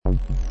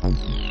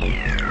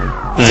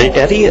The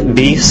Eddie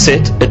B.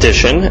 Sit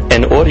edition,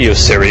 an audio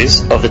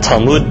series of the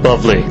Talmud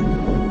Bavli.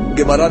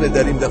 Gemara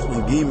Nedarim Daf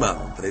Nun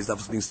Gima. Today's daf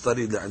is being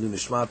studied Le'anu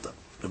Nishmata.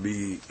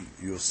 Rabbi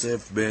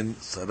Yosef ben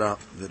Sarah,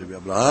 Rabbi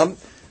Abraham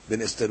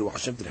ben Esther,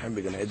 Hashem Tirham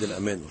began Eden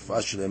Amen. Rafah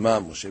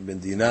Shleimah, Moshe ben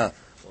Dina,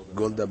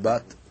 Golda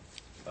bat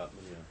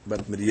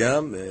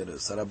Miriam,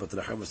 Sarah bat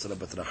Rachel, Sarah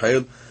bat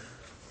Rachel,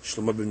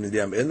 Shlomo ben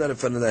Miriam. Ena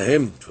nefana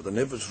lahem for the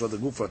nefesh, for the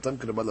guf, for the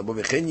tamkir b'la bo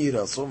v'chen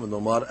yirasom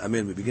v'nomar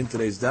Amen. We begin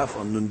today's daf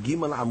on Nun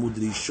Gimel Amud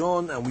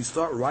Rishon, and we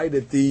start right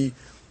at the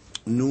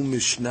New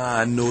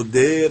Mishnah,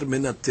 Noder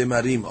min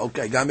Temarim.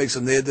 Okay, guy makes a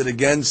neder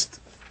against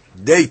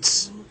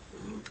dates.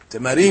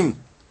 Temarim.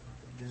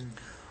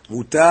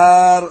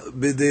 Mutar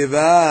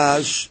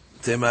b'devash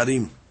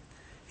temarim.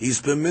 He's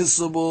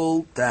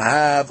permissible to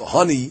have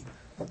honey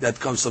that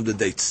comes from the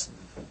dates.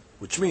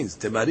 Which means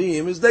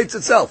temarim is dates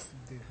itself.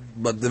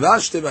 But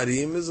devash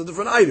temarim is a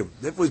different item.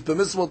 Therefore it's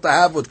permissible to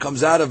have what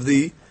comes out of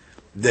the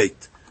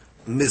date.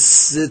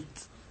 Misitoniot.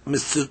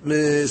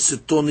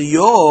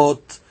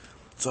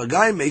 So a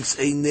guy makes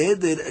a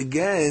neder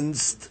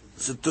against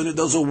sitoniot.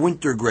 Those are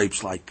winter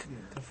grapes like.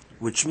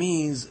 Which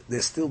means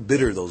they're still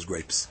bitter, those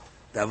grapes.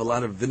 They have a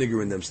lot of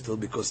vinegar in them still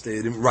because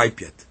they didn't ripe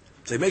yet.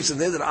 So he makes a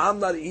neder, I'm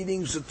not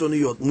eating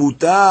sitoniot.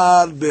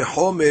 Mutar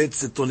behomet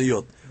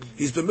sitoniot.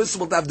 He's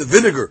permissible to have the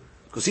vinegar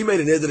because he made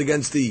a neder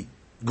against the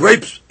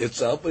grapes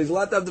itself, but he's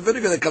allowed to have the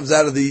vinegar that comes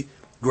out of the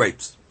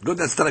grapes. Good,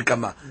 that's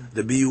Tanakama.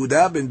 Rabbi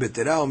Yehuda ben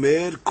Betera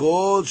Omer,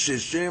 Kol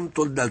sheshem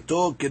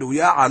toldalto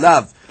keruya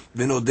alav,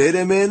 v'noder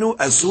emenu,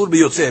 asur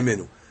b'yotze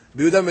emenu.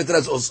 Rabbi Yehuda ben Betera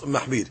is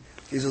mahmir.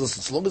 He says,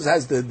 listen, as long as it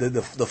has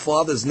the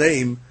father's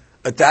name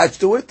attached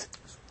to it,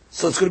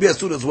 so it's going to be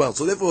asur as well.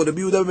 So therefore,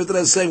 Rabbi Yehuda ben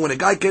Betera is saying, when a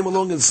guy came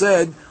along and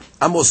said,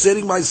 I'm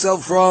osering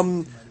myself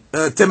from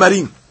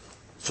temarim.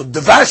 So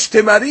devash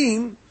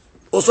temarim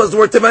also has the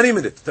word temarim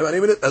in it.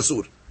 Temarim in it,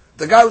 asur.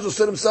 The guy was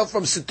osir himself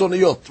from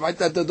sitoniyot, right?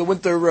 The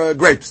winter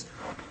grapes.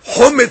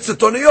 Homit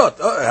sitoniyot.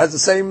 It has the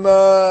same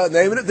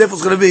name in it. Therefore,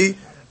 it's going to be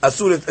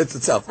asur it's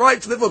itself,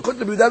 right? So therefore,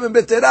 according to Rabbi Yehuda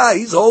ben Betera,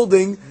 he's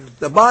holding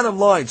the bottom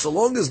line. So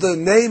long as the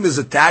name is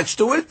attached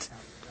to it,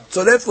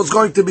 so therefore it's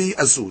going to be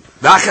asur.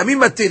 V'hachamim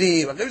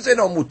matirim. Hachamim say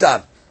no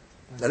mutar.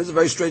 That is a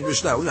very strange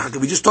Mishnah.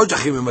 We just told you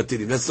hachamim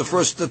matirim. That's the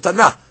first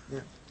Tanah.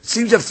 It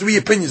seems you have three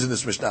opinions in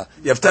this Mishnah.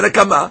 You have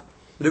Tanakama,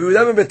 Rabbi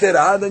Yehuda ben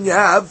Betera, and then you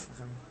have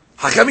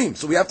Hakamim.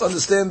 So we have to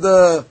understand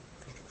the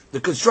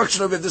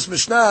construction of this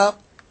Mishnah.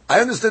 I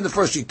understand the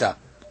first shita.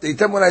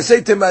 When I say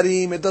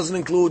temarim, it doesn't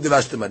include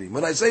devash temarim.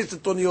 When I say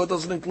sitoniyot, it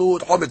doesn't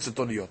include homit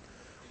sitoniyot.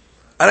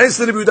 And I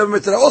said Rabbi Yehuda ben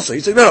Betera also. He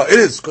said, no, it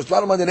is, because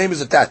bottom line, the name is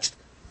attached.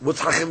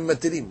 What's Hakamim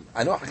Matirim?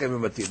 I know Hakamim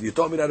Matirim. You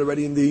told me that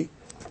already in the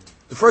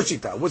first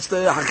shita. What's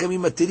the Hakamim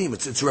Matirim?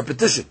 It's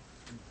repetition.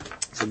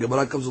 So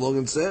Gemara comes along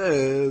and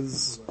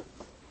says,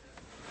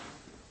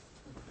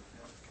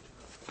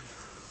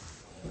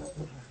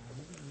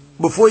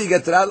 before you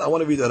get to that, I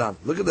want to read the Ran.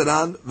 Look at the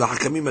Ran, the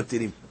Hakamim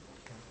Matirim.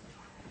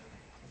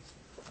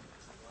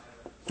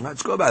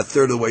 Let's go about a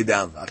third of the way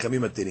down.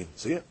 Hakamim Matirim.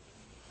 See it?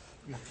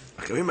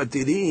 Hakamim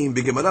Matirim,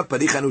 b'Gemara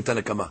parichanu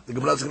Tanakama. The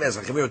Gemara is going to ask,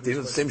 Hakamim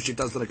Matirim, the same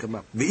shita as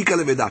Tanakama. V'ika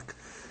levedak.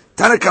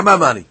 Tanakama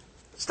mani.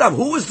 Stop,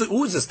 who is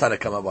this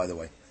Tanakama, by the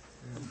way?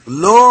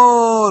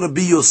 Lo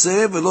Rabbi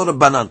Yosef, lo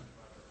Rabbanan.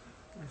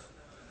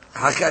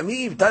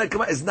 Hakamim,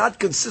 Tanakama is not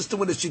consistent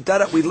with the shita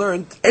that we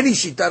learned, any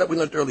shita that we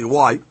learned earlier.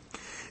 Why?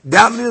 The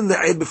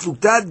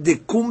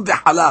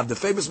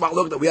famous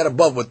ma'lok that we had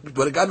above,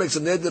 when a guy makes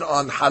a neder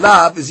on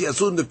halab, is he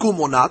asur in the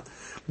kum or not?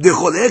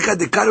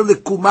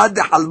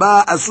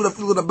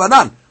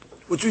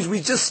 Which means we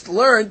just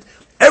learned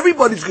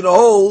everybody's going to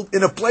hold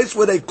in a place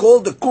where they call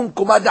the kum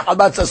kumad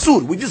halba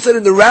asur. We just said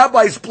in the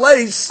rabbi's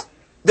place,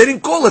 they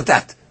didn't call it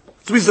that.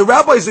 So means the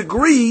rabbis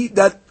agree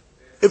that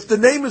if the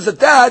name is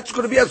attached, it's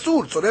going to be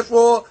asur. So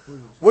therefore,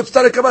 what's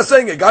Tanakama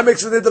saying? A guy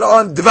makes a neder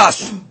on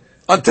devash,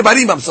 on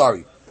temarim, I'm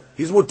sorry.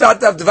 He's mutar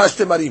to have devash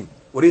temarim.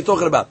 What are you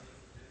talking about?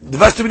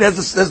 Devash temarim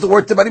has the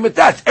word temarim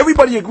attached.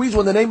 Everybody agrees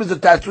when the name is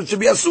attached, it should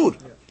be asur.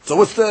 So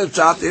what's the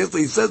chat here? So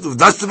he says,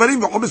 devash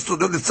temarim,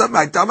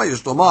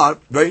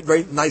 very,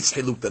 very nice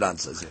chiluk that Ran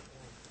says here.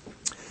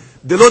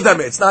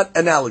 Delodame, it's not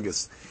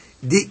analogous.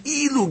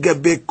 De'ilu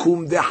gabe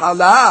kum de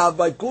halav,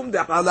 by kum de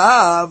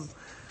halav,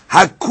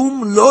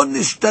 hakum lo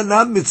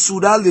nishtana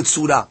mitzura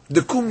litzura.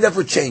 The kum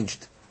never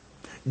changed.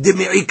 When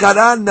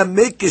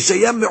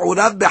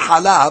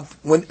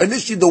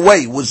initially the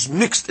whey was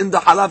mixed in the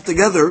halab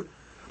together,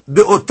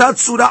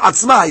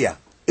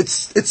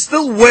 it's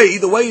still whey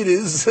the way it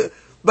is,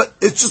 but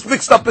it's just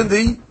mixed up in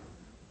the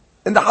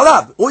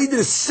halab. All you did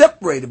is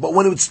separate it, but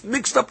when it's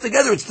mixed up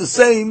together, it's the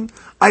same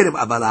item.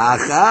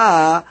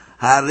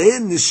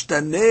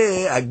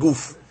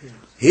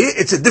 Here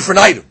it's a different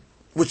item,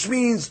 which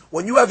means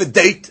when you have a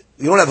date,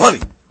 you don't have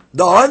honey.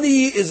 The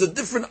honey is a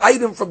different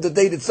item from the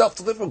date itself.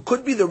 So therefore, it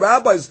could be the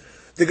rabbis,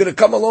 they're going to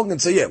come along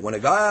and say, yeah, when a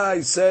guy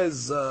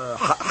says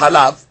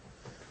halav,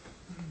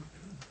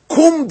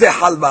 kum de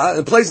halba,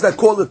 in places that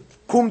call it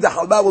kum de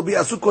halba will be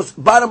asur, because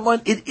bottom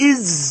line, it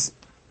is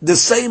the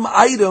same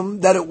item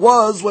that it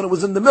was when it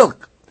was in the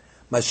milk.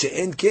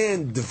 Mashe'en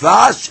ken,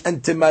 dvash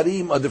and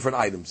temarim are different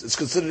items. It's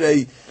considered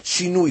a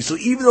shinui. So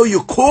even though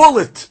you call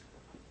it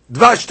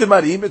dvash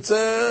temarim, it's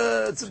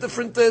a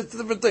different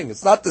thing.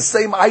 It's not the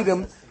same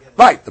item.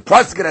 Right, the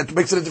price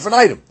makes it a different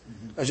item.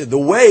 The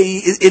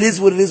way, it is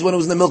what it is when it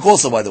was in the milk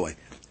also, by the way.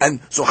 And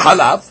so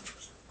halav,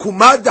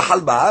 kumad de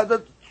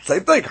halba,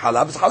 same thing.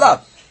 Halav is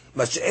halav.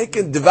 Mashe'en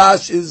ken,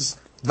 dvash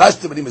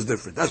temarim is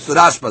different. That's the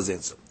Rashba's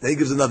answer. Then he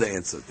gives another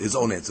answer, his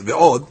own answer.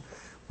 Ve'od,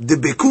 de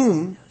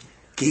bekum,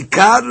 כי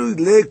קראו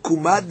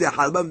לקומת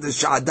דחלבה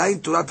שעדיין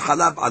תורת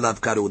חלב עליו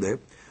קראו לה,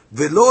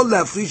 ולא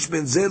להפריש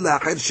בין זה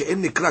לאחר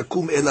שאין נקרא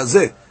קום אלא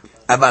זה.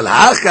 אבל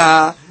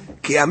הכא,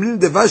 כי המילים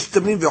דבש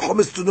תמרים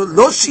וחומץ תמרים,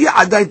 לא שיהיה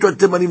עדיין תורת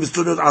תמרים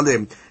וסתונות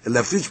עליהם, אלא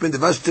להפריש בין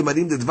דבש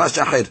תמרים לדבש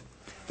אחר.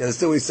 You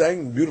understand what he's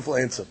saying? Beautiful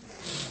answer.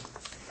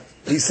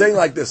 He's saying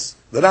like this,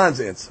 the Ran's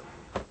answer.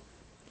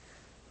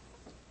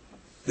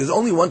 There's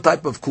only one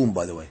type of kum,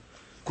 by the way.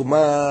 Kum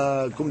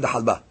da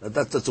halba.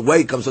 That's the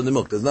way it comes from the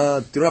milk. There's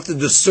not, you don't have to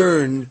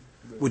discern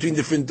between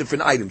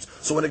different items.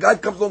 So when a guy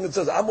comes along and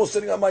says, I'm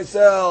sitting on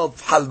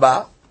myself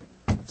halba,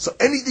 so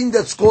anything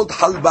that's called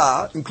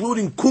halba,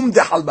 including kum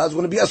da halba, is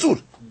going to be asur.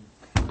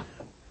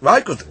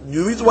 Right? Because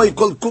the reason why you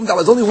call it kum da halba,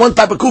 there's only one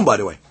type of kum, by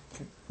the way.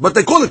 But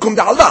they call it kum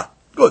da halba.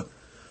 Good.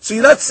 So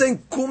you're not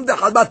saying kum da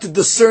halba to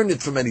discern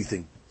it from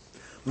anything.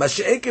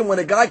 Mashe'ekim, when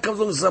a guy comes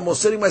along and says, I'm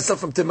sitting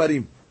myself from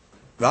temarim.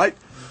 Right?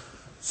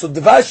 So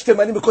dvash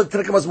temarim because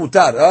Tanakama is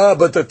mutar.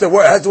 But the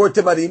word has the word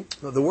temarim.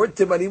 No, the word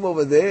temarim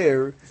over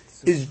there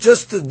is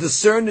just to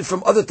discern it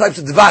from other types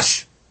of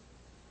dvash.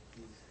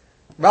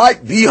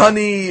 Right? Bee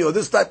honey or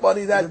this type of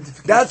honey.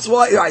 That's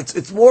why right,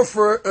 it's more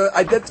for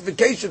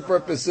identification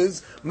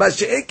purposes.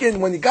 Mashe'ekin,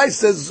 when the guy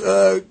says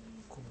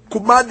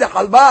kumad de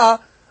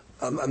halba,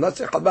 I'm not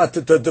saying halba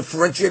to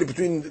differentiate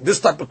between this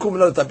type of kum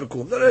and another type of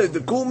kum. No,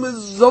 the kum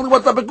is only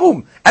one type of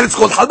kum, and it's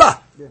called halba.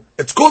 Yeah.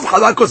 It's called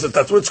halba because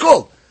that's what it's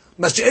called.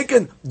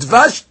 Mashe'ekin,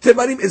 dvash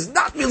temarim is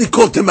not really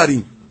called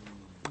temarim.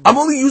 I'm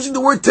only using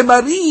the word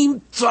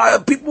temarim so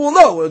people will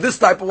know this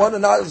type of one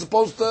and not as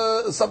opposed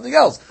to something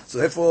else. So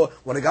therefore,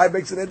 when a guy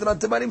makes an eder on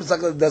temarim, it's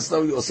like that's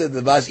not what said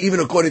dvash, even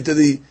according to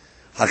the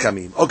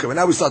hakamim. Okay, well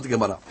now we start the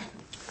Gemara.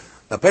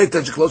 Now pay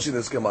attention closely to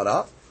this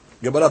Gemara.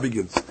 Gemara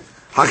begins.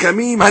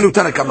 Hakamim hanu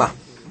tanakama.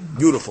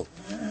 Beautiful.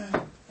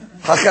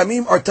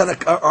 Hakamim are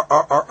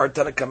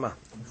tanakama.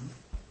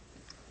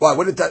 Why?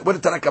 What did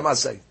Tanakama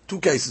say? Two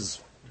cases.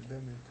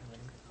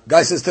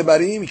 Guy says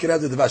temarim, he can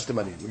have the dvash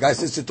temarim. The guy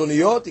says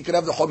sitoniyot, he can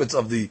have the chometz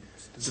of the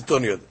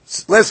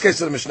sitoniyot. Last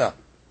case of the Mishnah.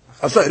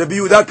 I'm sorry, Rabbi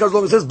Yehuda comes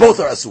along and says both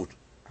are asur.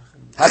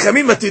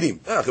 Hakamim matirim.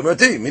 Hakamim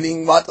matirim,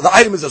 meaning what? The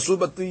item is asur,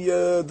 but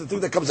the thing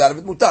that comes out of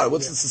it mutar.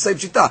 What's the same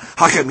shita?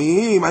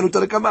 Hakamim anu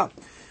tanakama.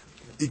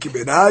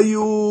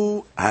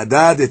 Ikibenayu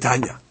hadad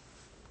etanya.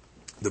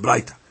 The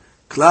Braita.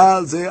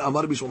 Klal ze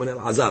amar bishmon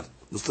al-Azar.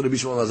 The story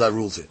bishmon al-Azar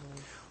rules it.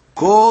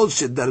 Kol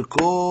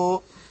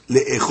shedarko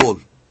le'echol.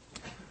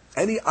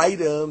 Any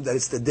item that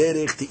is the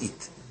derech to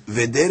eat,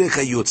 v'derech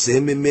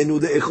hayotze mimenu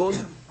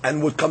de'echol,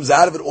 and what comes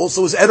out of it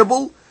also is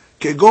edible,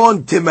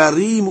 kegon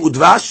temarim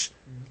udvash,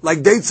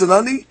 like dates and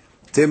honey,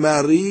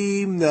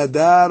 temarim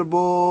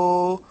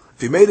nadarbo.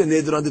 If he made a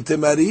neder on the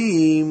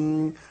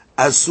temarim,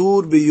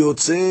 asur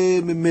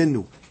b'yotze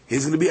mimenu.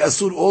 He's going to be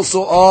asur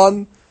also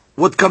on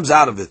what comes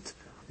out of it.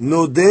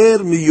 Noder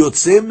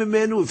miyotze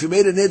mimenu. If he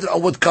made a neder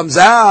on what comes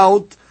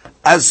out,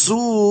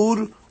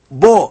 asur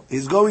bo.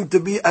 He's going to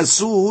be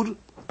asur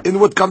in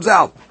what comes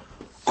out.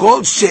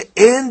 Kol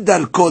she'en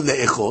darko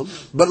le'echol.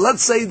 But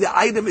let's say the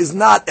item is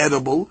not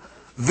edible.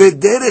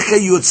 V'derech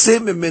hayotze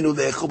mimenu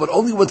le'echol. But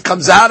only what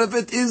comes out of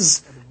it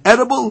is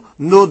edible.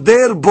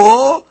 Noder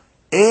bo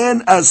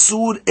en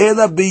asur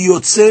ela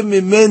biyotze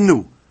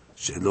mimenu.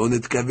 She'lo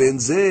nitkaven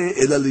ze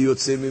ela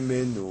liyotze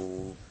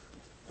mimenu.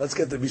 Let's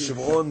get to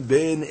Bishimon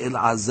ben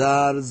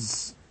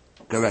El-Azar's,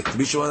 correct,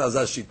 Bishimon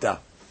El-Azar's shita.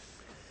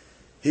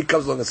 He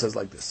comes along and says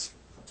like this.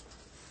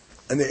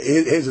 And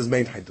here's his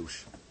main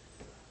hadush.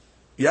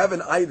 You have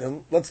an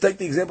item, let's take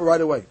the example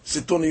right away.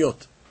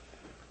 Sitoniyot.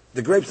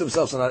 The grapes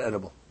themselves are not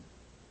edible.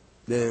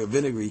 They're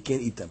vinegar, you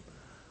can't eat them.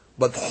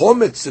 But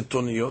chometz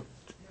sitoniyot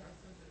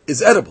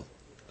is edible.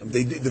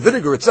 The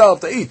vinegar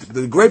itself, they eat.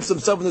 The grapes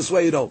themselves in this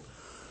way, you don't.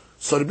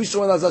 So the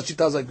Bishimon El-Azar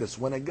shita is like this.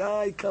 When a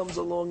guy comes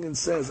along and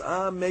says,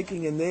 I'm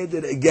making a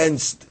neder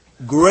against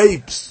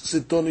grapes,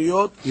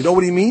 sitoniyot, you know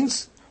what he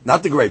means?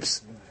 Not the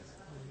grapes.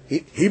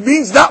 He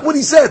means not what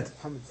he said.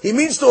 He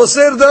means to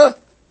osir the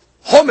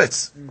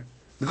chometz.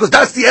 Because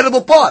that's the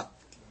edible part.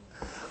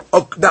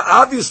 Now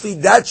obviously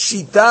that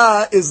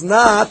shita is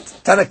not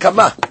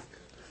Tanakama.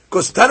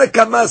 Because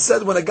Tanakama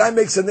said when a guy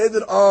makes a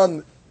neder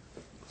on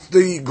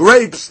the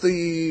grapes,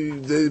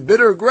 the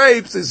bitter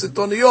grapes, the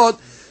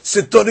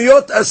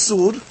sitoniyot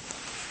asur,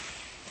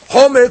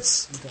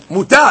 chometz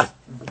mutar.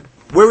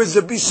 Whereas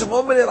the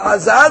Bishimon ben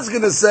El-Azar is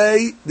going to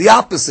say the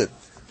opposite.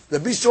 The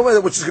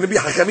Bishimon, which is going to be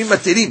hakamim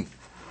matirim,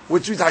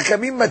 which means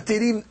hakamim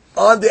matirim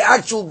on the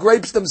actual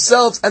grapes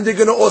themselves, and they're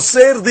going to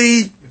osir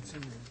the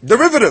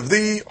derivative,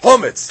 the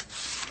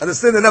chometz.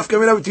 Understand enough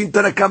coming out between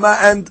Tanakama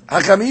and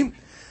hakamim?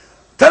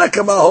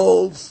 Tanakama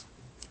holds.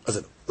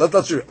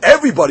 Let's hear.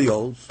 Everybody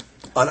holds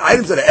on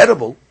items that are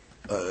edible.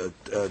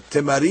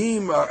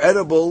 Temarim are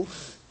edible,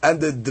 and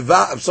the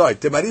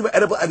temarim are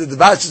edible, and the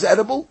devash is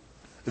edible.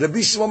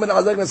 Rabbi Shimon ben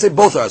Elazar going to say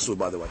both are asur.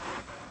 By the way,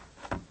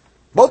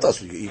 both are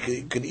asur.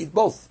 You can eat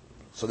both.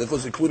 So therefore,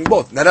 it's including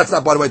both. Now that's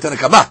not, by the way,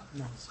 Tanakama,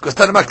 because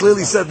Tanakama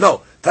clearly said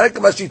no.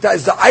 Tanakama shita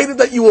is the item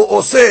that you will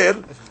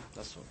osir.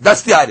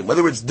 That's the item.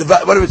 Whether it's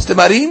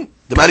temarim,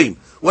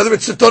 whether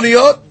it's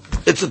sitoniot,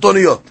 it's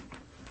sitoniot.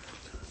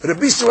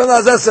 Rabbi Shimon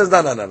ben Elazar says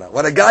no.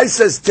 When a guy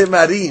says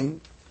temarim,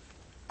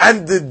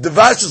 and the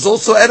devash is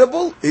also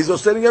edible, he's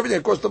osiring everything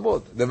across the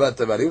board.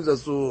 Temarim is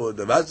asur,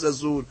 devash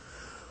is asur.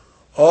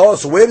 Oh,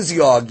 so where does he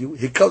argue?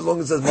 He comes along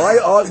and says,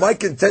 my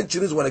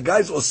contention is when a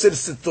guy's osir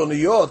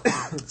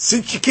sitoniyot,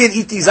 since you can't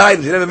eat these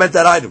items, he never meant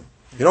that item.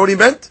 You know what he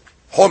meant?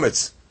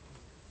 Chometz.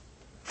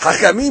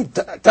 Hakamim,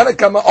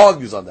 Tanakama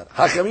argues on that.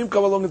 Hakamim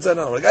come along and say,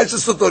 no, when a guy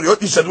says sitoniyot,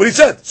 he said what he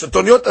said.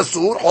 Sitoniyot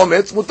asur,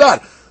 chometz, mutar.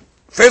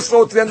 Fast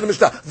forward to the end of the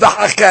Mishnah. The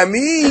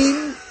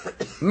Hakamim,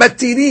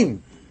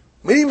 matirim.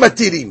 Meaning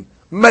matirim.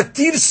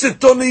 Matir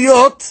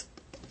sitoniyot,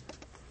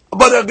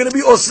 but are going to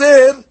be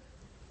osir,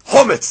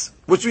 chometz.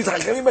 Which means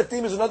Hakamim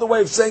Matim is another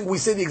way of saying we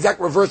say the exact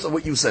reverse of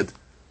what you said.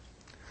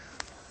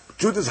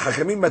 Truth is,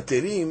 Hakamim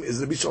Matirim is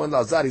Rabbi Shimon ben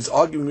Elazar. He's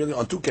arguing really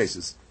on two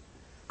cases.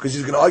 Because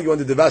he's going to argue on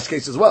the Devash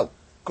case as well.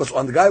 Because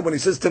on the guy, when he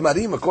says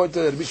Temarim, according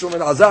to Rabbi Shimon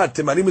ben Elazar,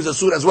 Temarim is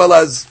Asur as well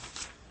as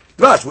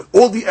Devash.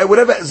 All the,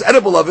 whatever is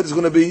edible of it is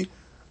going to be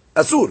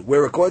Asur.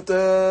 Where according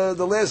to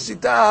the last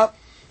Shita,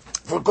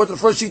 according to the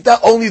first Shita,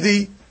 only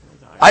the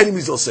item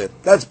is Osir.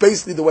 That's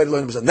basically the way to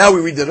learn the Mishnah. Now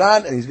we read the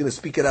Ran, and he's going to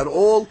speak it out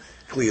all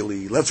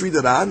clearly. Let's read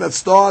the Ran. Let's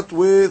start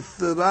with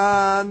the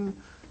Ran.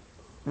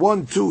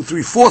 1, 2,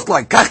 3, fourth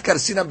line. Kach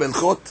karsina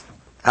belchot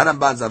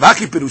haramban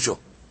zavaki pirusho.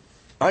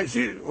 All right,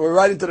 see, we're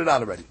right into the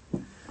Ran already.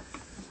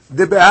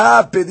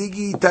 Debeha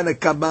peligi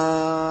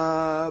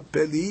tanakama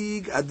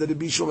pelig ad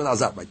Rabbi Shimon ben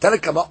Elazar.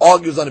 Tanakama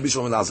argues on Rabbi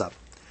Shimon ben Elazar.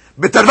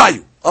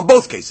 Betarvayu on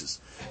both cases.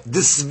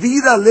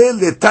 Desvira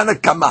le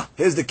tanakama.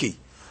 Here's the key.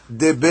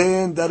 De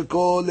ben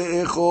darko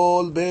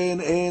leechol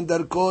ben en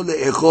darko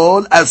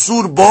leechol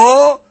asur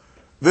bo.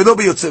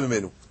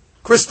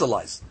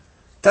 Crystallized.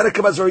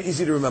 Tanakama is very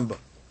easy to remember.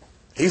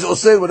 He's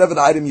osir whatever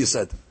the item you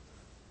said.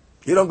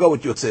 You don't go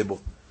with yotzebo.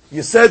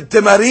 You said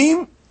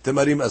temarim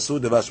asur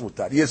devash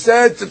mutar. You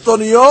said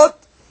sitoniyot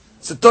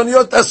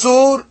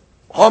asur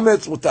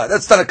chometz mutar.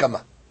 That's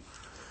Tanakama.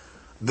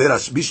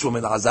 Rabbi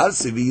Shimon ben Elazar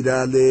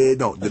sevira le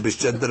no the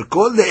b'sheder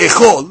kol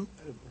leechol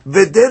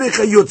v'derech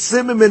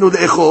hayotze mimenu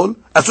leechol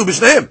asur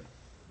b'shneim.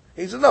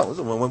 He said no.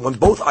 When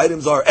both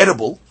items are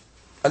edible.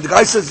 And the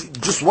guy says,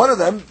 just one of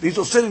them, he's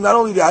osirring not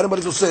only the item, but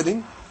he's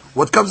osirring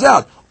what comes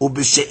out.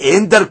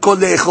 U'b'she'en darko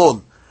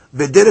le'echol,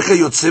 v'derech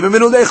ha'yotzeh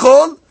mimenu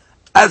le'echol,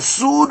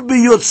 asur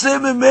b'yotzeh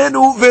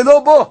mimenu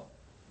ve'lo bo.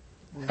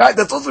 Right,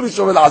 that's also Rabbi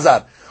Shimon ben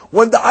Elazar.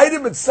 When the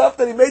item itself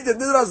that he made the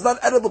nidra is not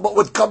edible, but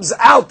what comes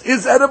out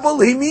is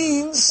edible, he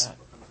means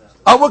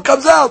on what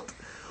comes out.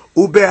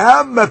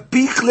 U'be'am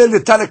mapich le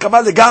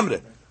Tanakama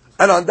legamre.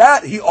 And on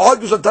that, he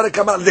argues on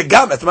Tanakama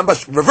legamre. Remember,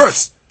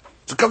 reverse.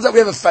 So it comes out we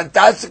have a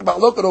fantastic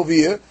machloket over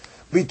here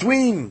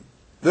between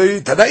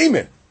the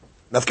Tanaim.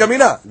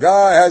 Nafkamina.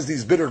 Guy has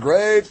these bitter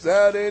grapes,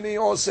 that any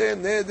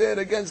osin neder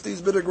against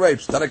these bitter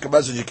grapes.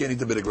 Tanakama says you can't eat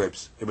the bitter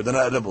grapes. Yeah, but they're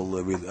not edible.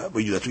 That's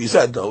what you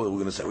said, though. We're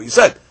going to say what you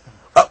said.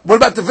 What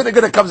about the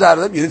vinegar that comes out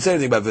of them? You didn't say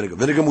anything about vinegar.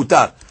 Vinegar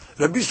mutar.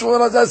 Rabbi Shimon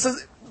ben Elazar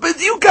says,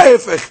 but you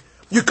kayefech.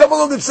 You come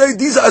along and say,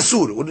 these are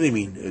asur. What do you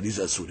mean, these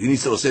are asur? He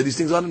needs to say these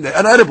things on them.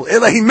 Unedible.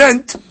 Ela, he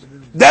meant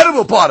the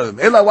edible part of them.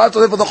 Ela, what? So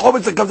therefore the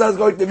chometz that comes out is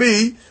going to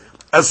be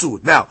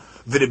asur. Now,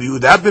 Rabbi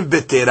Yehuda ben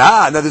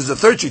Betera. Now, this is the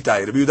third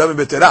shittai. Rabbi Yehuda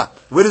ben Betera.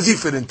 Where does he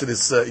fit into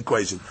this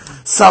equation?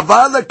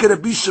 Savala ke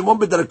Rabbi Shimon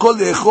b'darakol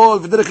leechol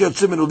v'derech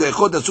yotzeh minu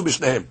leechol asur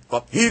b'shnehem.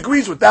 He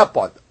agrees with that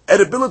part.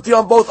 Edibility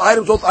on both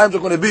items are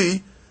going to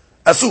be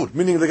asur,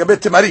 meaning like a bit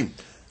temarim.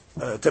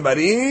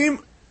 Temarim,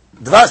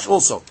 dvash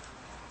also.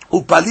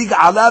 Upalig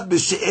alav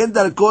b'she'en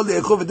darakol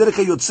leechol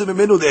v'derech yotzeh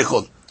minu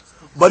leechol.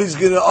 But he's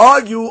going to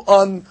argue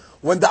on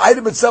when the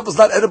item itself is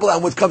not edible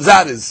and what comes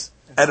out is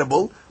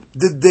edible.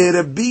 The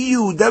Rabbi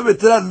Yehuda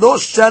betera lo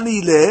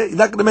shani le. He's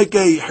not going to make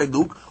a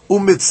hiduk.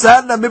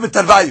 Umitzan na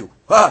mebetarvayu.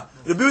 Rabbi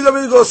Yehuda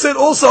going to say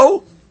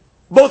also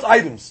both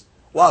items.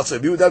 Wow, so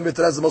Rabbi Yehuda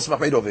betera is the most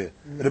machmir over here.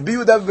 Rabbi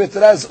Yehuda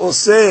betera is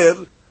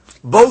osir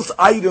both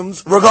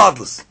items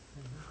regardless.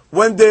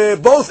 When they're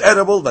both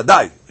edible,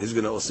 vadai, he's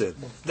going to osir.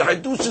 The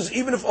hiduk is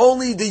even if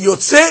only the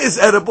yotzeh is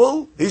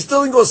edible, he's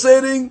still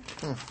osiring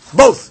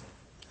both.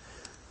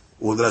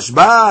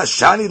 U'drashba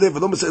shani le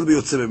v'lo mesel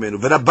b'yotzeh mimenu.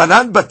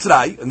 V'rabbanan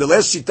batrai, in the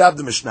last shita of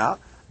the Mishnah,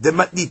 the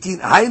matnitin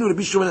haynu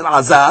Rabbi Shimon ben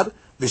Elazar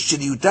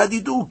v'sheniyuta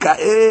didu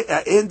ka'e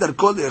ha'en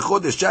darko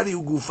le'echod shani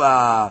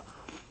u'gufa.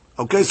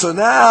 Okay, so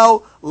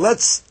now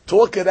let's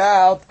talk it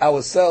out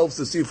ourselves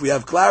to see if we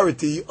have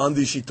clarity on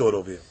the shitot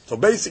over here. So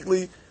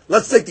basically,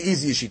 let's take the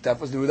easiest shita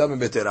first. Yehuda ben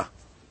Betera.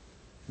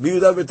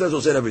 Yehuda ben Betera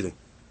will say everything.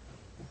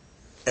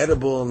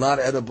 Edible, not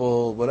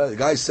edible, whatever. The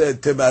guy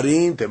said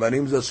temarim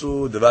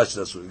zasu, devash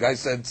zasu. The guy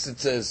said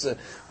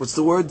what's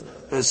the word?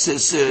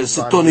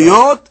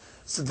 Sitoniyot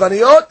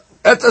Sidvaniyot,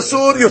 et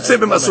asur,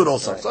 yotzim asur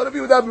also. So if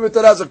you would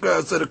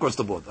have said across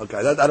the board. Okay,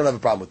 I don't have a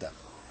problem with that.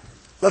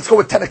 Let's go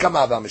with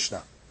Tanakama of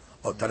Mishnah.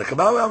 Oh,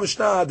 Tanakama of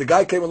Mishnah, the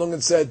guy came along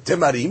and said,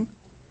 Temarim.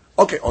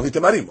 Okay, only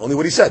Temarim, only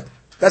what he said.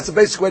 That's the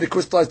basic way to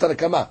crystallize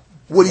Tanakama.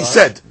 What he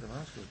said.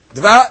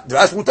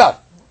 Dvash mutar.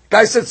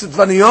 Guy said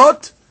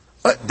Sidvaniyot,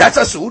 that's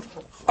asur,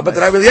 but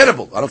they're not really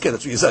edible. I don't care,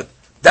 that's what you said.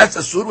 That's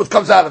asur, what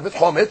comes out of it,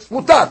 chometz,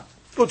 mutar.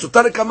 Good, so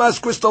Tanakama is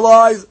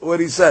crystallized what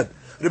he said.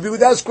 Rabbi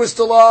Yehuda is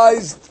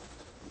crystallized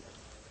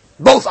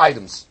both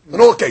items, in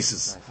all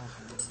cases.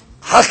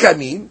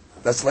 Hakamim,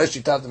 that's the last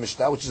shita of the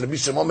Mishnah, which is Rabbi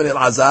Shimon ben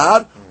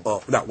Elazar.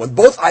 Oh, now, when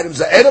both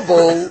items are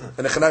edible, in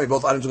the Chanami,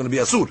 both items are going to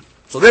be asur.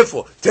 So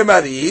therefore,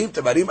 Temarim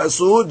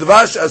asur,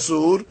 Dvash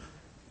asur,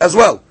 as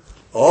well.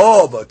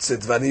 Oh, but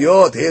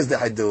Sidvaniyot, here's the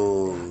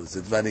Hadu.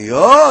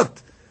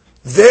 Sidvaniyot,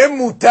 they're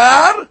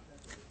mutar,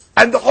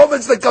 and the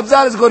chometz that comes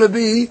out is going to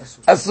be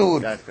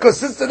asur. Because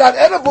since they're not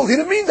edible, he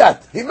didn't mean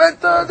that. He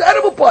meant the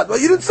edible part. Well,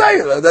 you didn't say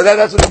it.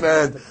 That's what he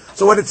meant.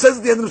 So when it says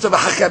at the end of the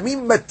Mishnah,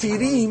 Hakamim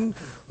matirim,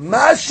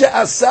 ma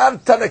she'asar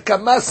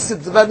tanakama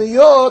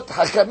sidvaniyot,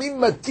 Hakamim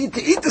matir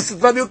to eat the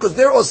sidvaniyot because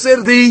they're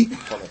osir the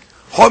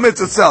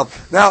chometz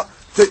itself. Now,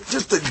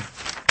 just to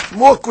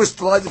more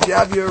crystallize, if you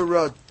have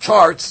your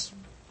charts,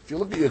 if you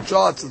look at your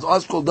charts, the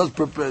article does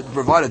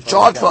provide a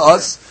chart for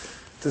us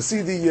to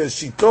see the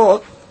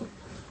shitot.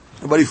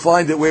 Everybody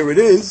find it where it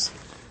is.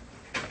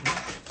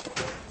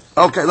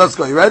 Okay, let's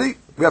go. You ready?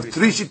 We have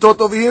 3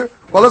 shitot over here.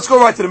 Well, let's go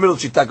right to the middle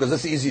shita because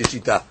that's the easiest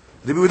shita.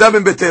 Rabbi Yehuda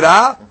ben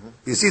Betera,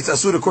 you see it's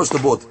asur across the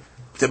board.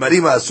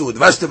 Temarim asur,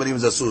 Dvash temarim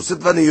is asur,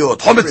 Sidvaniyot,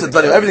 chometz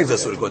sidvaniyot, everything's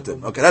asur according to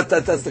him. Okay,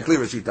 that's the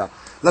clearest shita.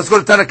 Let's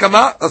go to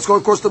Tanakama. Let's go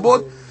across the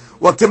board.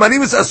 Well,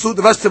 temarim is asur,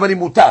 Dvash temarim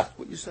mutar.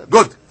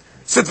 Good.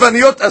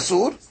 Sidvaniyot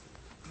asur,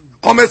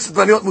 chometz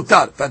sidvaniyot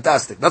mutar.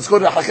 Fantastic. Let's go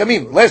to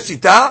Hakamim. Last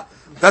shita.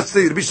 That's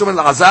the Rabbi Shimon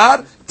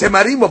Elazar.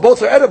 Temarim,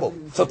 both are edible.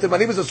 So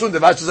temarim is asur,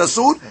 Dvash is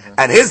asur.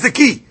 And here's the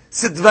key.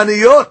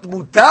 Sidvaniyot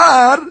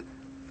mutar,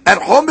 and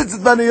chometz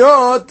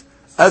sidvaniyot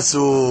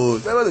asur.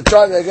 Remember the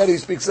chart again, he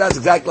speaks that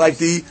exactly like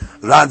the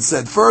Ran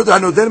said. Further,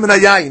 Hanoder min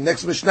hayayin,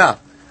 next Mishnah.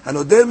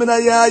 Hanoder min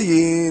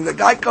hayayin. The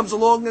guy comes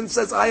along and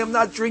says, I am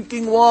not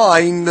drinking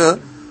wine.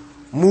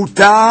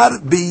 Mutar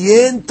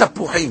biyen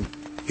tapuhim.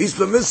 He's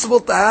permissible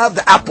to have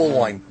the apple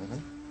wine.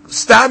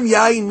 Stam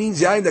yayin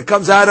means yayin that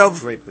comes out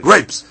of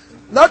grapes.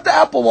 Not the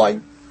apple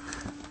wine.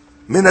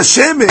 Min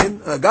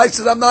hashemin, a guy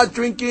says, I'm not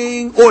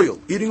drinking oil,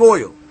 eating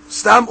oil.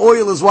 Stam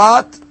oil is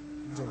what?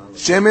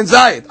 Shemen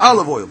zayit,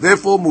 olive oil.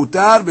 Therefore,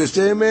 mutar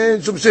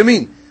b'shemen shum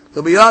shemin.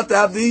 So we have to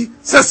have the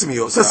sesame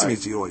oil,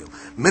 oil.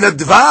 Min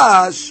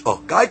advash,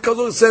 guy comes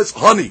along and says,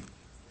 honey.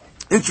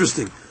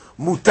 Interesting.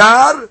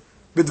 Mutar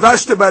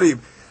b'dvash temarim.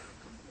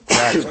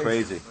 That's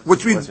crazy.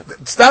 Which means,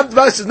 stam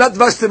dvash is not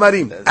dvash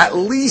temarim. At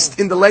least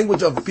in the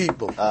language of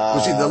people.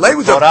 Which is the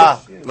language Torah.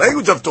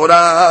 of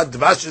Torah,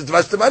 dvash is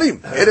dvash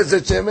temarim. It is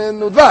a shemen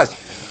udvash.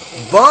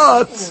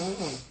 But,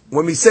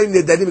 when we say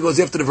Nedarim, it goes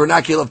after the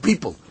vernacular of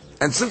people.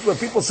 And since when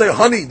people say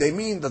honey, they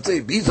mean, let's say,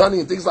 bees honey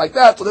and things like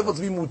that, so therefore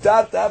to be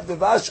mutar to have the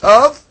vash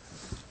of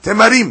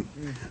temarim.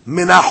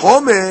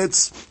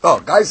 Minachometz,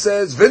 guy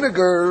says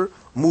vinegar,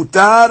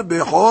 mutar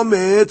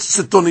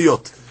bechometz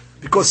sitoniyot.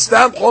 Because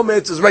stam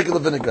chometz is regular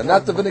vinegar,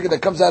 not the vinegar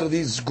that comes out of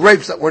these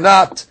grapes that were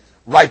not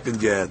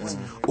ripened yet.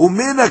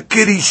 Umina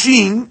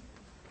kirishin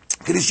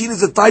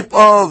is a type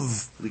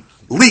of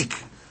leek.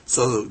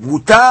 So,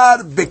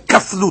 mutar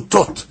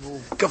bekaflutot.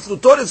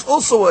 Kaflutot is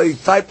also a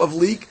type of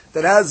leek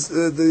that has,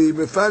 the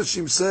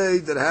Mefarshim say,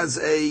 that has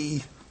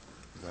a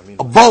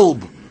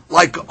bulb,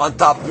 like, on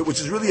top of it,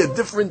 which is really a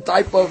different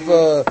type of,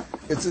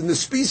 it's in the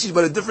species,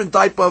 but a different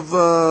type of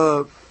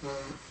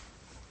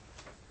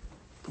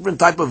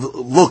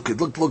look.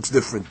 It looks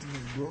different.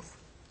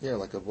 Yeah,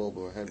 like a bulb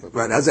or a head.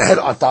 Right, it has a head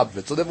on top of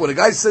it. So therefore, when a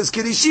guy says,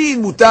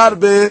 kirishin, mutar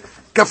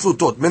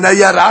bekaflutot.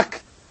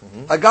 Menayarak.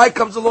 A guy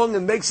comes along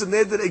and makes a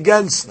neder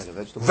against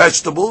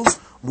vegetables.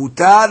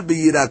 Mutar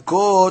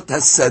biyirakot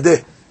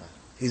hasadeh.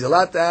 He's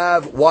allowed to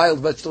have wild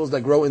vegetables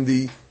that grow in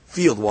the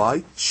field.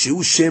 Why?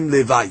 Shu shem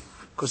levai.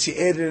 Because he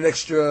added an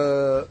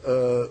extra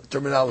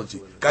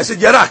terminology. Guy said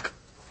yarak.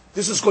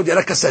 This is called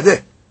yarak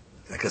hasadeh.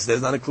 Yarak hasadeh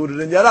is not included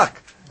in yarak.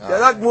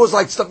 Yarak more is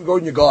like stuff you grow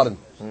in your garden.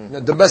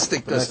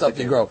 Domestic stuff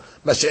you grow.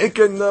 Masha'ik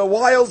and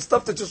wild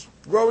stuff that's just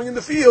growing in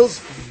the fields.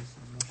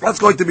 That's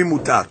going to be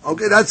mutar.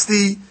 Okay, that's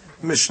the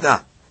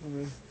Mishnah.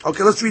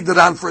 Okay, let's read the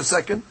Ran for a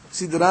second.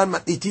 See the Ran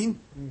matnitin?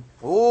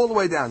 All the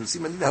way down. See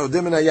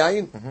Hanoder min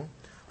hayayin?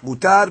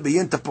 Mutar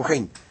biyen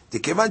tapuhin.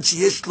 Tekevan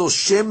sheyesh lo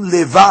shem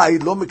levai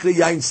lo mikre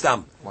yayin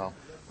stam. Wow.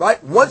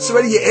 Right? Once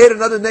already you add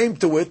another name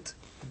to it,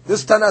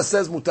 this Tana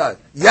says mutar.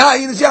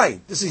 Yayin is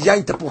yayin. This is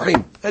yayin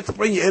tapuhin. That's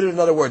tapuhin, you added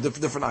another word,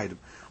 different item.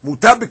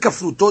 Mutar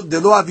bekaflutot de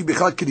lo avi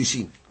bechal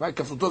kirishin. Right?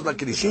 Kaflutot like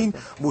kirishin.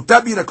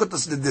 Mutar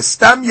biyirakot de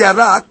stam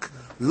yarak.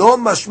 Lo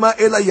mashma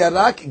ela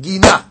yarak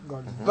gina.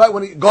 Right,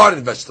 when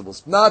garden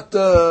vegetables, not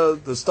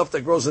the stuff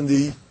that grows in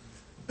the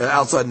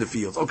outside in the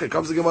fields. Okay,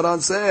 comes the Gemara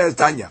and says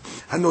Tanya.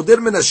 Hanoder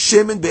min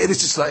hashemen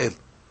be'eretz Yisrael.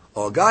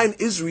 A guy in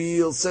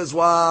Israel says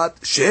what?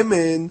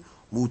 Shemen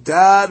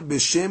mutar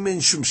b'shemen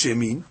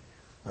shumshemin.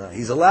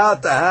 He's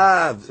allowed to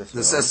have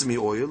the sesame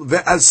oil.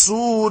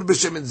 Ve'asur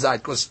b'shemen zayit.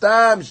 Because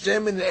stam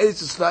shemen in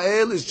Eretz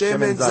Yisrael is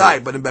shemen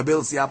zayit. But in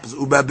Babel it's the opposite.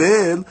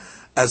 Ubabel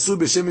asur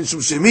b'shemen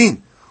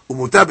shumshemin.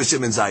 Umutar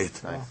b'shemen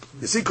zayit.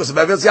 You see, because in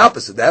Babel it's the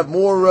opposite. They have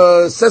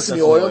more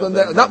sesame oil than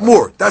that. Not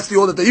more. That's the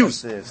oil that they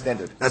use. That's the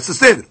standard. That's the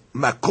standard.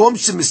 Makom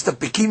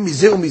shemistapekim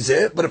mizeh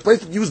u'mizeh. But a place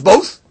that use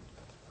both.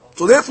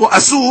 So therefore,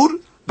 asur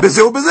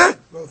b'zeh u'b'zeh.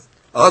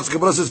 That's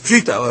Gemara says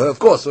pshita. Of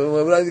course,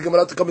 we're not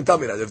Gemara to come and tell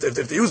me that.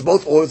 If they use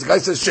both oils, the guy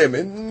says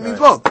shemen, means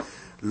both.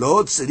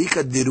 Lo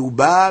tzarika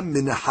diruba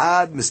min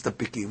had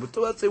mistapikim. But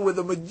let's say with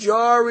the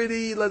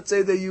majority, let's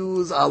say they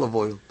use olive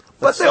oil.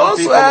 But they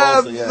also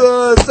have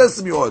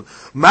sesame oil.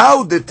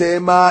 Mao de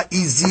tema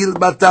izil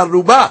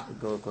bataruba.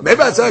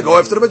 Maybe I say go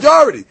after the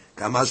majority.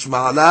 Kamash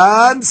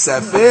ma'alan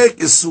safek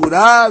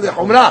isura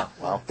lehumra.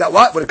 That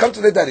what? When it comes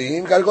to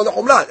Nedarim, got to go to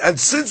humra. And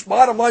since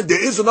bottom line there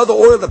is another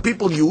oil that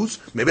people use,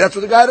 maybe that's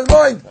what the guy had in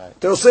mind.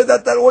 They'll say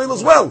that oil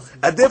as well.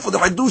 And therefore the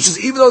hadush is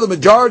even though the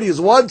majority is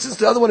one, since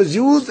the other one is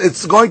used,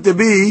 it's going to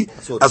be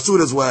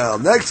asur as well.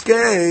 Next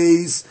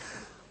case.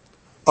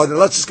 Oh, then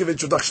let's just give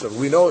introduction.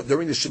 We know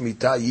during the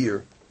Shemitah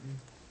year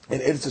in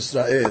Eretz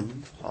Yisrael,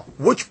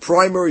 which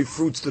primary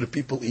fruits do the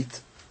people eat?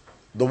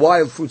 The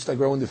wild fruits that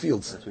grow in the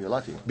fields. That's what you're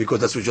allowed to eat. Because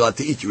that's what you're allowed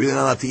to eat. You're really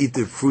not allowed to eat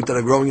the fruit that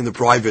are growing in the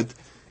private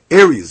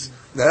areas.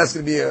 Now that's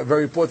going to be a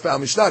very important for our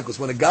Mishnah, because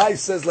when a guy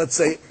says, let's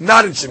say,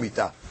 not in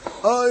Shemitah,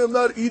 I am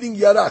not eating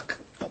yarak.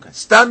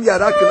 Stam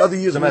yarak in other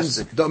years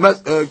means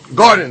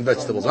garden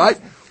vegetables, right?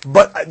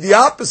 But the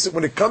opposite,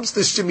 when it comes to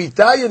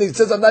Shemitah, and he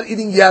says, I'm not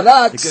eating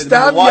yarak,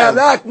 stam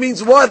yarak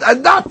means what?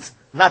 And not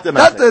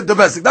the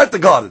domestic, not the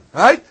garden,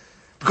 right?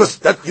 Because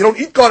you don't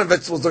eat garden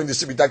vegetables during the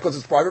Shemitah because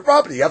it's private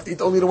property. You have to eat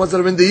only the ones that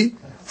are in the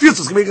fields.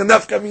 So it's going to make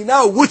enough. I mean,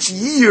 now, which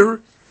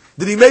year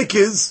did he make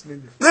his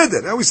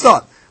neder? Now we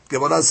start.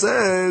 Gemara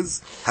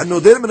says, in the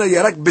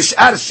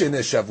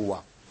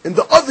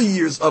other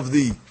years of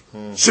the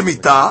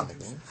Shemitah,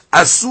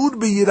 asur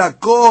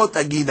biyirakot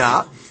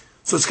agina.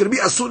 So it's going to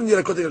be asur in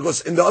yirakot agina.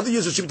 Because in the other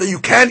years of Shemitah, you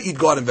can eat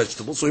garden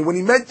vegetables. So when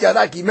he meant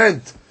yarak, he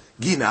meant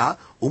gina.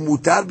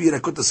 Umutar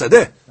biyirakot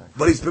asadeh.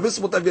 But he's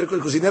permissible to have yirakot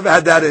because he never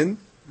had that in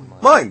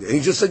mind. And he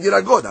just said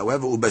yiragot.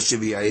 However,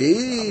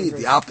 ubashivi'it,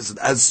 the opposite.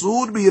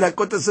 Asur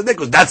biyirakot asadeh,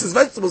 because that's his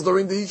vegetables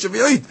during the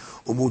shavi'it.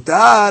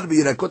 Umutar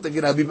biyirakot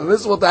agina. Be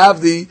permissible to have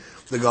the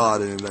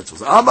garden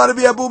vegetables. Amar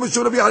Rabbi Abu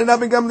Mishur Rabbi Hanina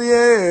ben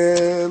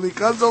Gamliel. He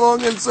comes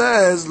along and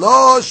says,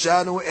 Lo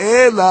shanu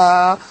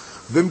ela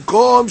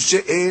v'mkom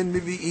she'en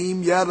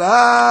mivi'im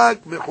yarak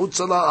v'chutz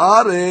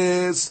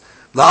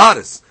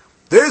la'aretz.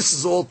 This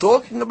is all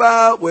talking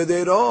about where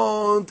they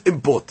don't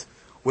import,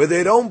 where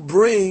they don't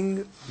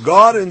bring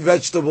garden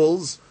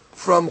vegetables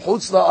from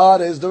chutz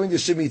la'aretz during the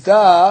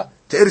Shemitah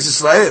to Eretz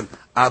Yisrael.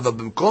 Ava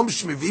b'mkom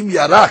she'mivi'im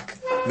yarak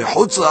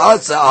v'chutz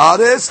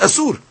la'aretz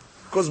asur.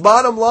 Because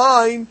bottom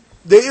line,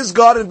 there is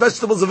garden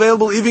vegetables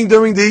available even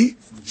during the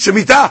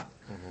Shemitah.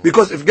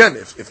 Because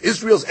if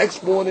Israel's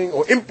exporting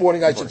or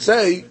importing, I should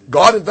say,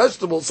 garden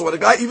vegetables, so when a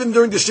guy even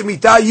during the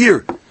Shemitah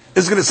year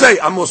is going to say,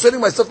 I'm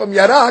setting myself from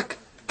yarak,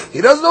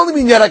 he doesn't only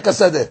mean yarak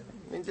kasadeh.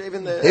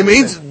 He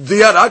means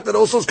the yarak that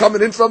also is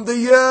coming in from the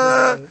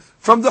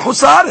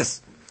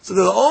husaris. So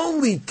the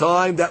only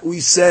time that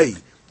we say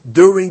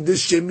during the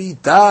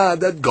Shemitah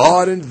that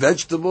garden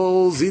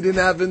vegetables he didn't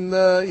have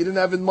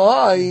in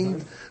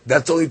mind.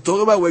 That's only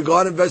talking about where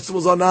garden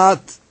vegetables are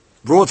not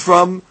brought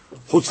from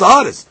Chutz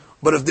La'aretz.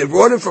 But if they're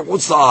brought in from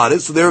Chutz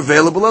La'aretz, so they're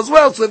available as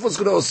well. So therefore it's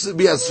going to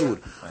be asur.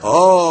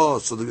 Oh,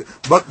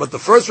 but the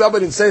first rabbi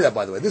didn't say that,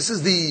 by the way. This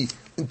is the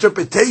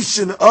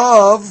interpretation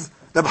of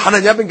the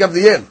Hananiah ben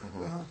Gamliel.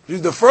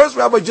 The first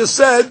rabbi just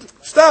said,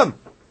 stam.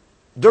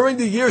 During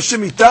the year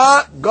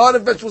Shemitah,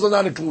 garden vegetables are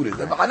not included.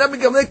 The Hananiah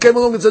ben Gamliel came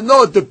along and said,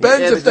 no, it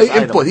depends if they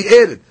import. He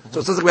added. So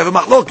it says like we have a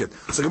machloket.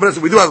 So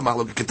we do have a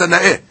machloket.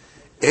 Ketana'eh.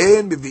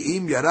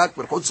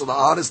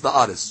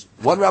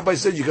 One rabbi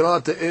said you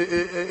cannot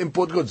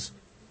import goods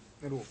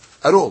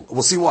at all.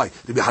 We'll see why.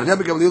 You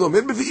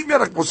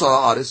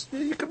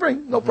can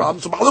bring, no problem.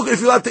 So look, if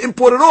you're allowed to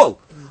import at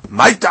all,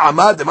 what's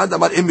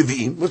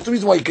the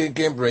reason why you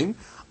can't bring?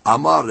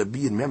 Because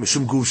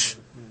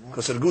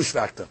of the gush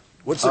factor.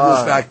 What's the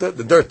gush factor?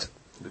 The dirt.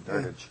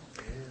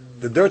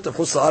 The dirt of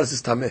Chutz La'aretz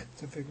is tameh.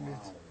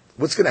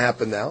 What's going to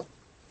happen now?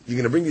 You're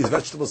going to bring these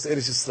vegetables to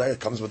Eretz Yisrael. It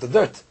comes with the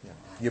dirt.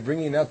 You're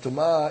bringing now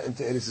Tum'ah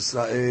into Eretz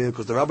Yisrael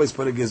because the rabbis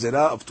put a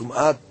gezerah of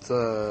Tum'at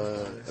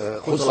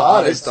Chutz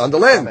La'aretz on the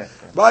land.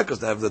 Right? Because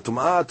they have the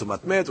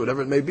Tum'at Met,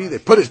 whatever it may be. They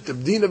put it, the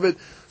din of it.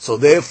 So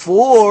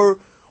therefore,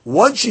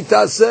 one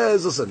Shita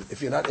says, listen,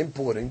 if you're not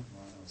importing,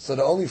 so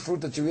the only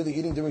fruit that you're really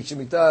eating during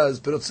Shemitah is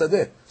Pirot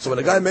Sadeh. So when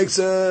a guy makes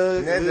a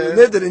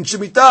neder in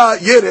Shemitah,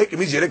 Yerek, it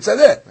means Yerek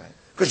Sadeh.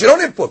 Because you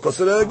don't import, because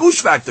of the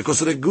gush factor,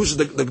 because of the gush,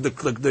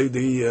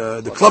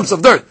 the clumps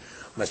of dirt.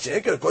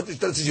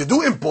 Says you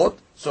do import,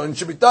 so in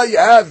Shemitah you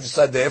have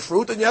sadeh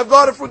fruit and you have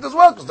garden fruit as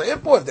well, because they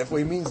import. Therefore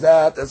he means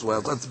that as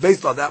well. So it's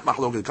based on that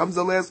machlok. It comes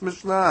the last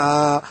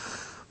Mishnah.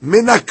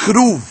 Mina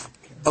kruv.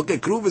 Okay,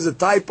 kruv is a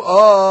type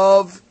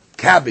of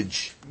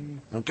cabbage.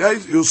 Okay,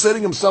 he was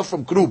setting himself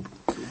from krub.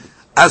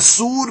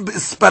 Asur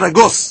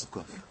asparagus.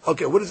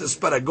 Okay, what is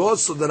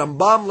asparagus? So the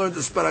Rambam learned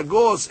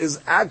asparagus is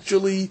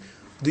actually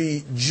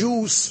the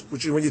juice,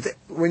 which is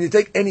when you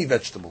take any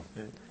vegetable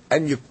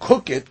and you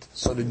cook it,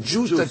 so the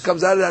juice that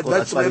comes out of that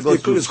vegetable after you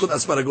cook is called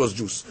asparagus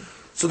juice.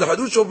 So the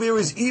Hadush over here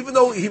is, even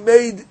though he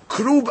made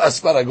krub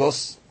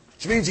asparagus,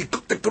 which means he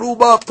cooked the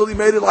krub up till he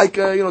made it like,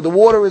 the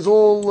water is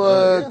all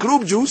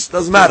krub juice,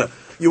 doesn't matter.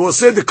 You will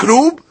say the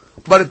krub,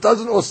 but it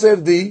doesn't osir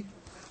the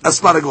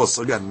asparagus.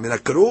 Again, min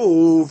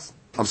krub,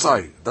 I'm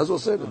sorry, it does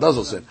osir? It does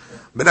osir.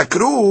 Min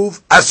krub,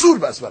 asur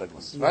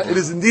asparagus. Right? It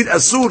is indeed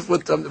asur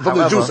from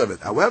the juice of it.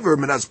 However,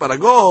 min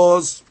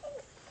asparagus,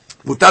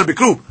 mutar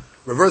bikrub.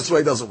 Reverse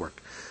way doesn't work.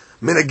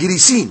 Min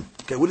girisin.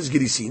 Okay, what is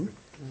girisin?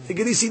 A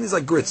girisin is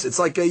like grits. It's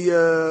like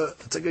a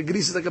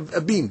gris is like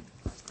a bean.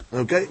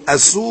 Okay?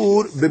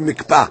 Asur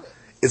b'mikpah.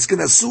 It's going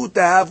to asur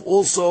to have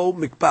also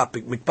mikpah.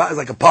 Mikpah is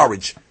like a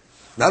porridge.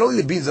 Not only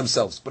the beans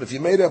themselves, but if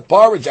you made a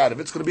porridge out of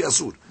it, it's going to be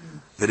asur.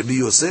 Rabbi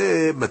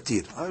Yosef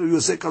matir. Rabbi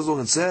Yosef comes along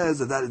and says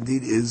that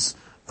indeed is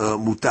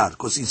mutar.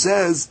 Because he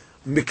says,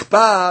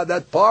 mikpah,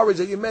 that porridge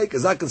that you make,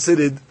 is not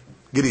considered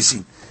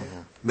girisin.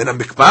 Minam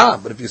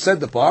mikpah, but if you said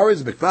the porridge,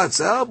 mikpah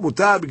itself,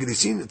 mutar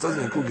b'girisin, it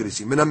doesn't include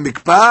girisin. Minam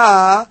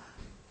mikpah,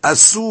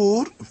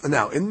 asur.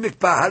 Now, in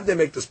mikpah, how did they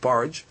make this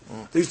porridge?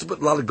 They used to put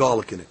a lot of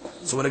garlic in it.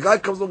 So when a guy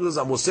comes along and says,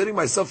 I'm setting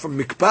myself from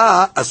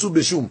mikpah, asur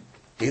b'shum.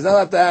 He's not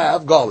allowed to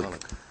have garlic.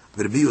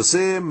 Rabbi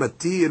Yosef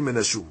matir min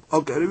ashum.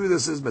 Okay, Rabbi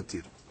Yosef says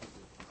matir.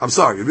 I'm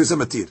sorry, Rabbi Yosef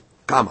matir.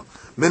 Comma.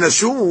 Min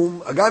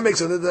ashum, a guy makes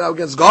a neder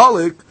against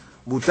garlic,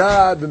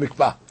 mutar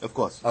b'mikpah. Of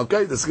course.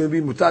 Okay, that's going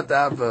to be mutar to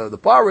have the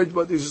porridge,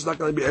 but he's just not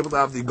going to be able to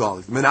have the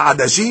garlic. Min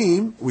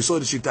adashim, we saw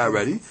the shita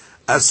already.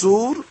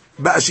 Asur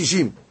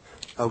ba'ashishim.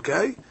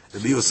 Okay?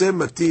 Rabbi Yosef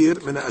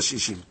matir min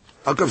ashishim.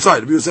 Okay, I'm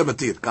sorry, Rabbi Yosef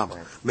matir. Come on.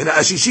 Min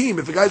ashishim,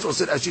 if a guy's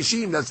also said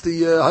ashishim, that's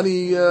the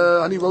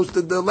honey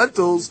roasted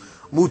lentils.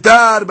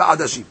 Mutar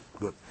ba'adashim.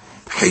 Good.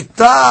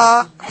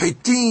 Hita,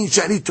 hitin,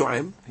 shani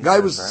tu'im. Guy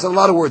was said a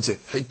lot of words here.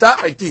 Hita,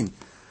 hitin.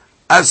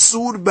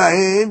 Asur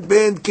bahen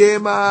ben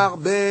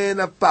kemach ben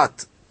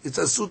apat. It's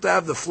asur to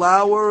have the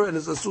flour, and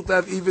it's asur to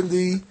have even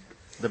the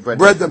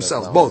bread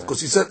themselves, both.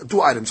 Because he said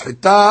two items: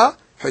 hita,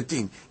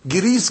 hitin,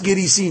 giris,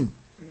 girisin.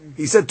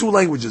 He said two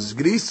languages: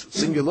 giris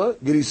singular,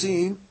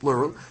 girisin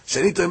plural.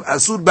 Shanitim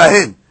asur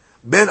bahen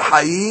ben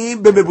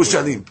hayim ben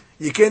mebushalim.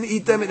 You can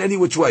eat them in any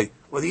which way,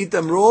 whether you eat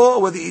them raw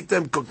or whether you eat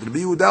them cooked. Rabbi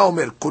Yehuda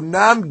Omer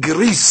kunam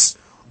gris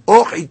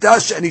or hita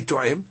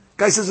shanituim.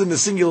 Guy says in the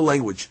singular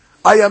language.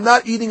 I am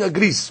not eating a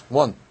gris,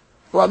 one.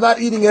 Or I'm not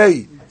eating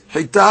a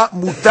hita,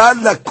 mutar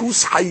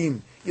lakus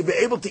hayim. You'll be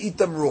able to eat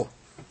them raw.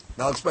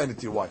 Now I'll explain it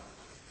to you why.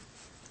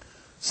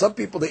 Some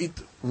people, they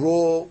eat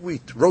raw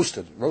wheat,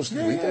 roasted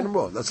wheat, and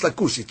raw. That's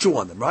lakus, you chew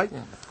on them, right?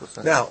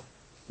 Yeah, now,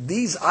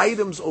 these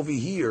items over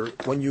here,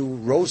 when you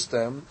roast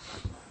them,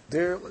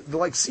 they're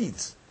like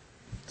seeds.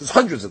 There's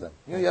hundreds of them.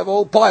 You have a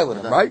whole pile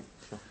of them, right?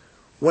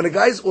 When a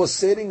guy's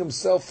osering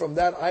himself from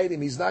that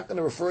item, he's not going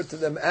to refer to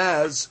them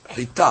as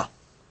hita.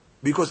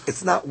 Because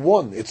it's not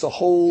one, it's a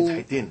whole...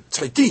 It's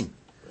hitin.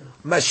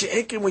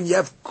 Mashi'ekin, when you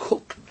have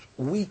cooked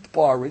wheat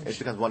porridge,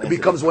 it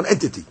becomes one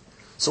entity.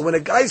 So when a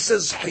guy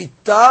says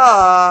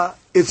hita,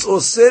 it's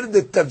osir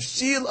the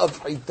tafshil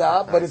of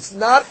hita, but it's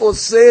not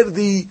osir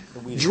the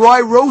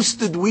dry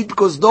roasted wheat,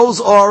 because those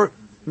are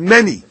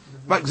many.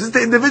 Right? Since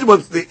the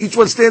individual, each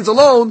one stands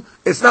alone,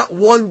 it's not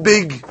one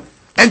big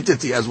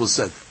entity, as was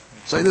said.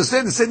 So you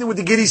understand the same thing with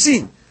the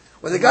girisin.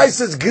 When the guy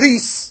says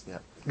gris,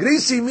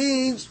 grisi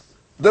means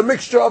the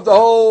mixture of the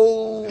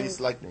whole... Grease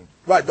lightning.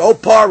 Right, the whole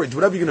porridge,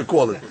 whatever you're going to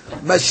call it.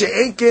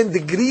 Mashe'enken, the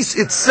grease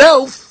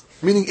itself,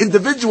 meaning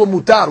individual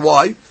mutar.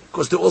 Why?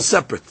 Because they're all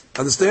separate.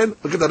 Understand?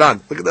 Look at the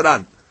Ran. Look at the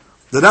Ran.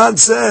 The Ran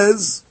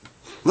says,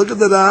 look at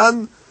the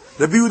Ran,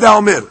 Rabbi Yehuda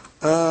Omer.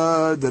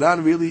 The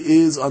Ran really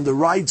is on the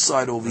right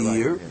side over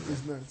here.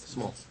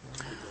 Small.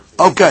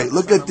 Okay,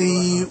 look at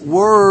the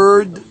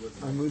word.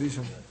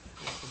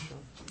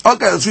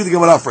 Okay, let's read the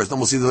Gemara first, then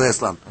we'll see the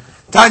last line.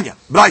 Tanya,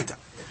 Braita.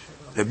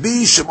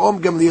 Rabbi Shimon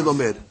Gamliel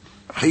Omer,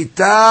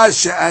 Hita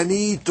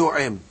she'ani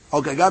to'em.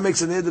 Okay, God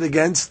makes an neder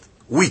against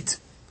wheat.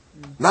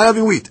 Not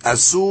having wheat.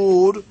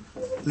 Asur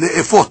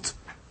le'efot.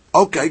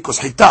 Okay, because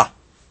hita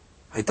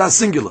is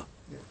singular.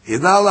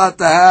 He's not allowed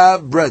to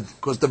have bread,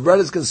 because the bread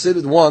is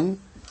considered one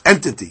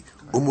entity.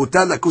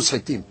 Umutar lakus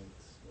hitim.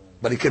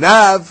 But he can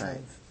have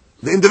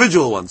the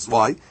individual ones.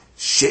 Why?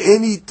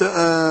 She'ani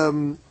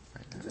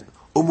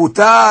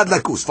umutar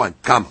lakus. Fine,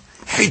 come.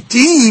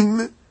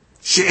 Hitim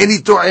she'eni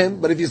to'em,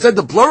 but if you said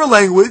the plural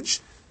language,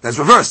 that's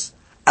reverse.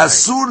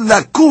 Asur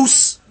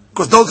lakus,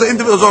 because those are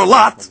individuals, are a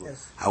lot.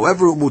 Yes.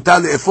 However,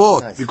 mutar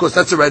le'efot, because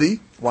that's already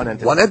one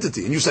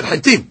entity. And you said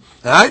hitim,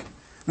 alright?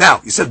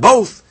 Now, you said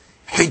both.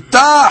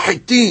 Hita,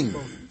 hitim,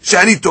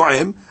 she'eni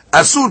to'em,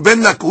 asur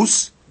ben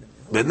lakus,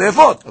 ben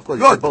le'efot. Of course,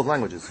 you said both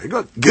languages. Very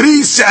good.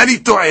 Gris she'eni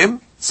to'em,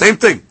 same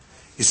thing.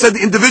 You said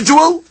the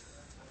individual,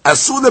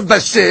 asur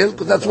le'bashel,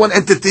 because that's one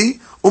entity,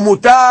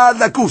 umutar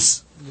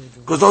lakus,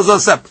 because those are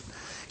separate.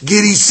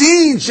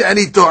 Girisin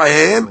she'ani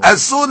to'em,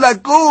 asur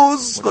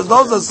lakuz, because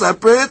those are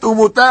separate,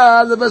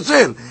 umutar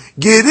lebashel.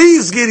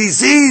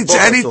 Girisin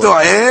she'ani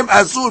to'em,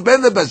 asur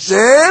ben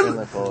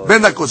lebashel,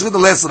 ben lakuz. So the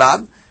last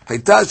round.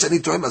 חיטה שאני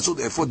טועם אסור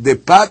איפה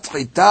דפת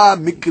חיטה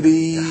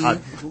מקרי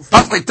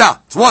פת חיטה,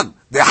 it's one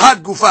דחד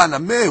גופה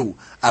נמהו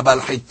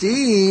אבל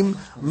חיטים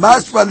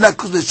משמע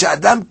לקוס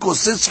שאדם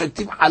כוסס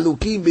חיטים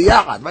חלוקים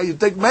ביחד you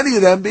take many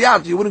of them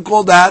ביחד you wouldn't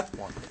call that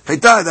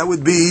חיטה that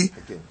would be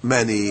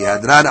many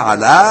הדרן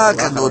עלה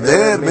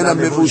כנודר מן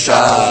המבושל.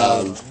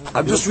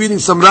 I'm just reading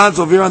some runs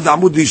over here on the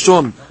עמוד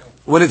ראשון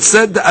when it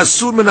said the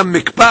אסור מן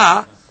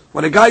המקפא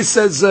when a guy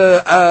says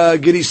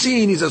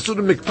גריסין he's אסור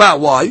מן המקפא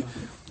why?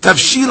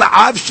 Tavshil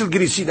av shel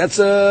girisin. That's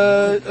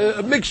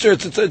a mixture.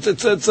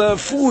 It's a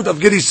food of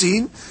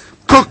girisin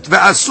cooked.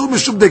 Ve'asur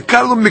mishum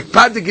dekarlo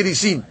mikpad de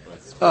girisin.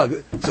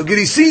 So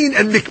girisin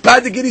and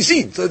mikpad de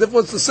girisin. So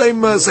therefore it's the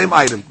same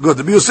item. Good.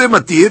 The biyosei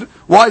matir.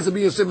 Why is the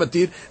biyosei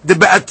matir? The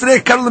be'atre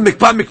karlo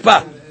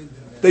mikpad.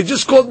 They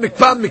just called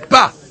mikpad.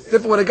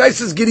 Therefore when a guy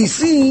says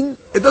girisin,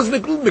 it doesn't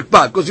include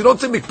mikpad because you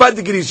don't say mikpad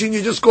de girisin.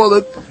 You just call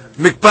it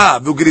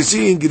mikpad.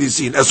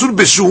 Girisin. Asur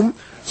beshum.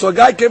 So a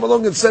guy came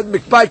along and said,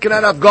 mikpah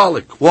cannot have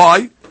garlic.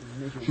 Why?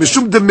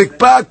 Mishum de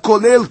mikpah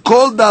kolel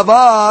kol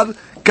davar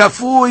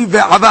kafui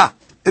ve'ava.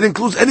 It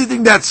includes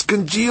anything that's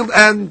congealed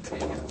and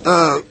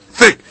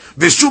thick.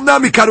 Veshum na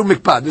mikaru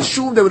mikpah. The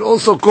shum they would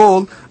also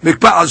call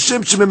mikpah al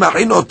shem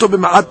shememachin oto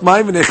b'ma'at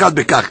mayim v'nechad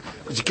bekach.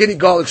 Because you can't eat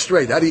garlic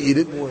straight. How do you eat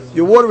it?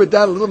 You water it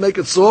down a little, make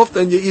it soft,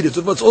 and you eat it.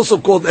 So it's also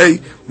called a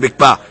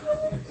mikpah.